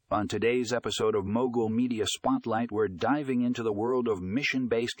On today's episode of Mogul Media Spotlight, we're diving into the world of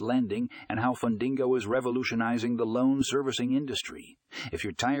mission-based lending and how Fundingo is revolutionizing the loan servicing industry. If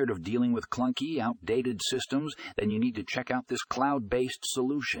you're tired of dealing with clunky, outdated systems, then you need to check out this cloud-based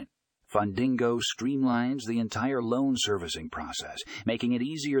solution. Fundingo streamlines the entire loan servicing process, making it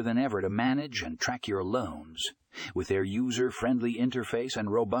easier than ever to manage and track your loans. With their user-friendly interface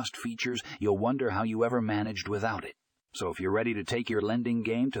and robust features, you'll wonder how you ever managed without it. So if you're ready to take your lending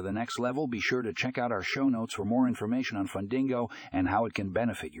game to the next level, be sure to check out our show notes for more information on Fundingo and how it can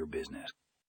benefit your business.